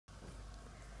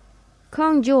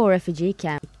Koung Jor refugee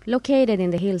camp, located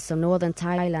in the hills of northern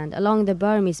Thailand along the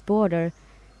Burmese border,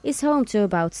 is home to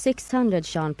about 600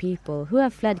 Shan people who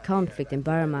have fled conflict in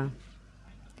Burma.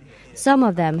 Some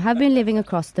of them have been living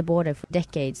across the border for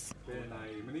decades.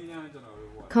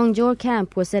 Koung Jor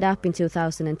camp was set up in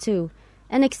 2002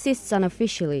 and exists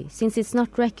unofficially since it's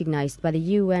not recognized by the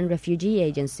UN Refugee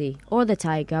Agency or the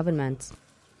Thai government.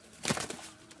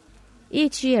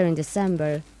 Each year in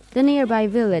December, the nearby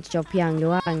village of Piang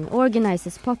Luang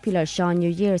organizes popular Shan New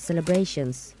Year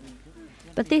celebrations.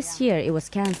 But this year it was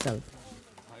cancelled.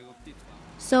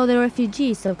 So the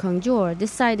refugees of Koung Jor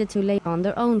decided to lay on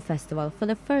their own festival for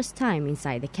the first time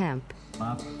inside the camp.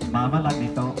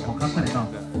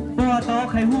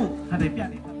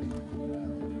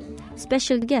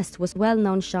 Special guest was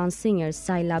well-known Shan singer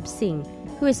Sai Lab Singh,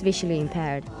 who is visually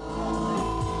impaired.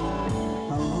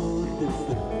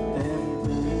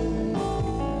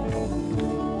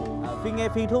 Nghe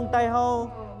phi thung tay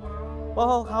hao,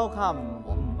 bao hao kham,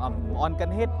 onกัน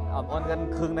เฮ็ด onกัน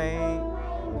คืนใน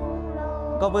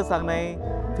ก็เบอร์สั่งใน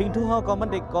พิงทุ่งฮอก็มัน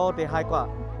เด็กก็แต่หายกว่า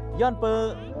ย้อนเปอ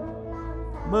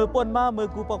มือป่นมามือ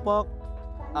กูปอก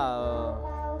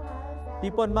ปี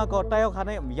ป่นมาก็ใต้เอาคันใ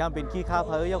ห้ยามเป็นขี้ข้าวเ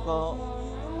ผยก็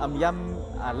ยาม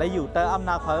อะไรอยู่แต่อำน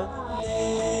าจเผย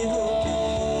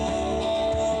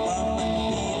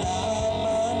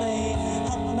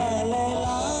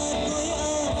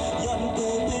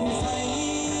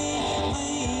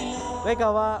ไว้ก็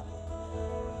ว่า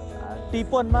ตี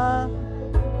ป่นมา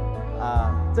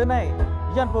เจ้าไหน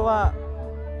ย้อนเพราะว่า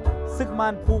ซึกมั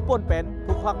นผู้ป่นเป็น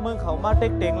ผู้ควักเมืองเขามาเต็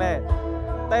กเต็งแหละ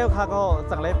แต่เขาก็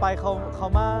สั่งเลยไปเขา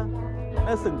มาใน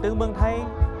สึงตึงเมืองไทย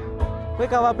ไว้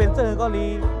ก็ว่าเป็นเจ้าก็ลี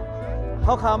เข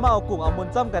าขามาเอากลุ่มเอามุน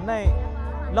จ้ำกันใน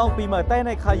ลองปีเมื่อใต้ใน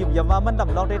ขาหยุ่มยำว่ามันด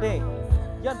ำลองได้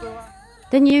ย้อนเพราะว่า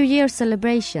The New Year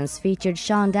celebrations featured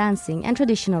Shan dancing and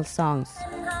traditional songs.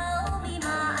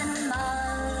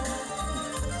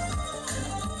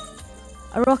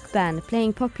 A rock band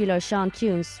playing popular Shan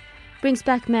tunes brings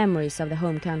back memories of the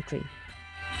home country.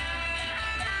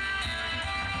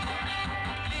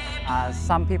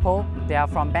 Some people, they are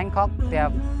from Bangkok, they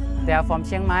are from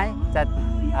Chiang Mai.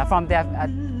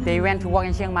 They went to work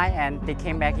in Chiang Mai and they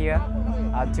came back here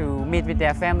to meet with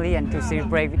their family and to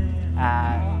celebrate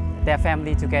their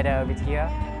family together with here.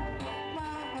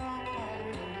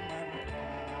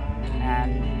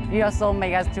 And it also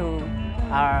makes us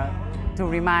to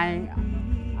remind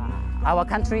our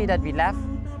country that we left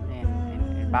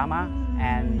in Burma,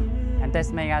 and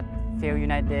this makes us feel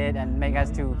united and make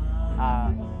us to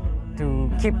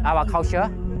keep our culture,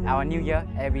 our New Year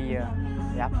every year.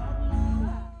 Yep.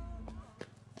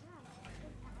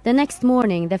 The next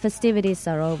morning, the festivities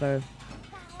are over.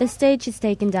 The stage is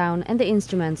taken down and the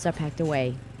instruments are packed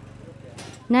away.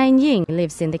 Nain Ying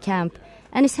lives in the camp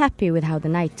and is happy with how the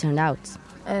night turned out.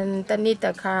 And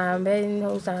Tanita Khan, Ben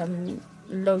Hosam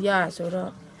Loya,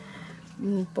 so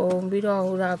Pong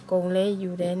Bido, Kong Lay,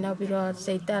 you then now Bido,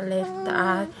 say that left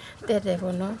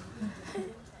telephone.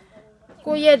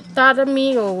 Go yet,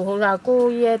 Tadamigo, Hora, go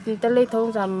yet, the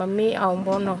little and me on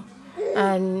Bono,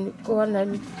 and go on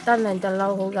and done and the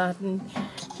law Hora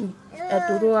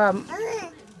at Dua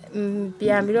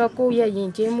Piamiro, go yet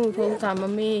in Jimu, Hosam,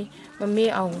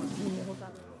 me on.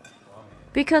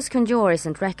 Because Koung Jor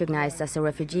isn't recognized as a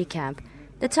refugee camp,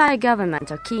 the Thai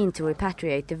government are keen to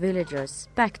repatriate the villagers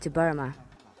back to Burma.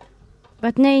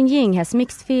 But Nain Ying has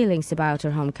mixed feelings about her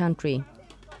home country.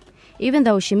 Even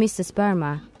though she misses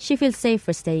Burma, she feels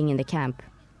safer staying in the camp.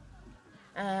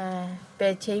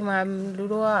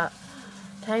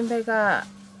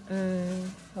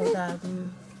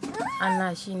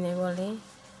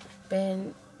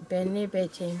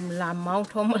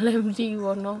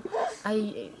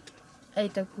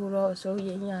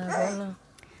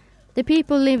 The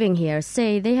people living here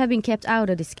say they have been kept out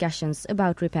of discussions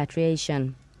about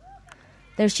repatriation.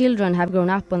 Their children have grown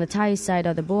up on the Thai side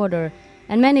of the border,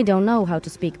 and many don't know how to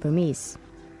speak Burmese.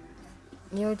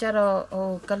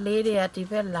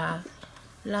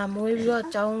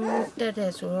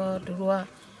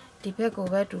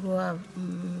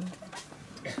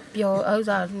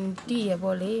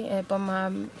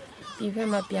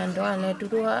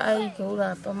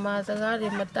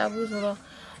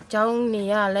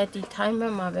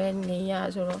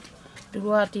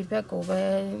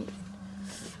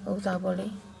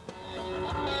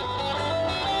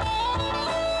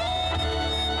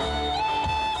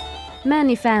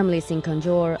 Many families in Koung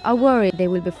Jor are worried they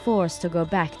will be forced to go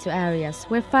back to areas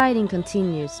where fighting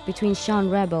continues between Shan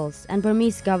rebels and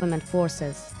Burmese government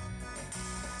forces.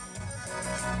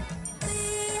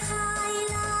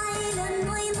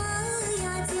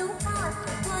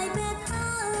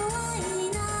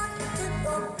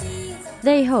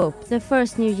 They hope the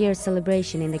first New Year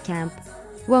celebration in the camp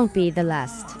won't be the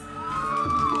last.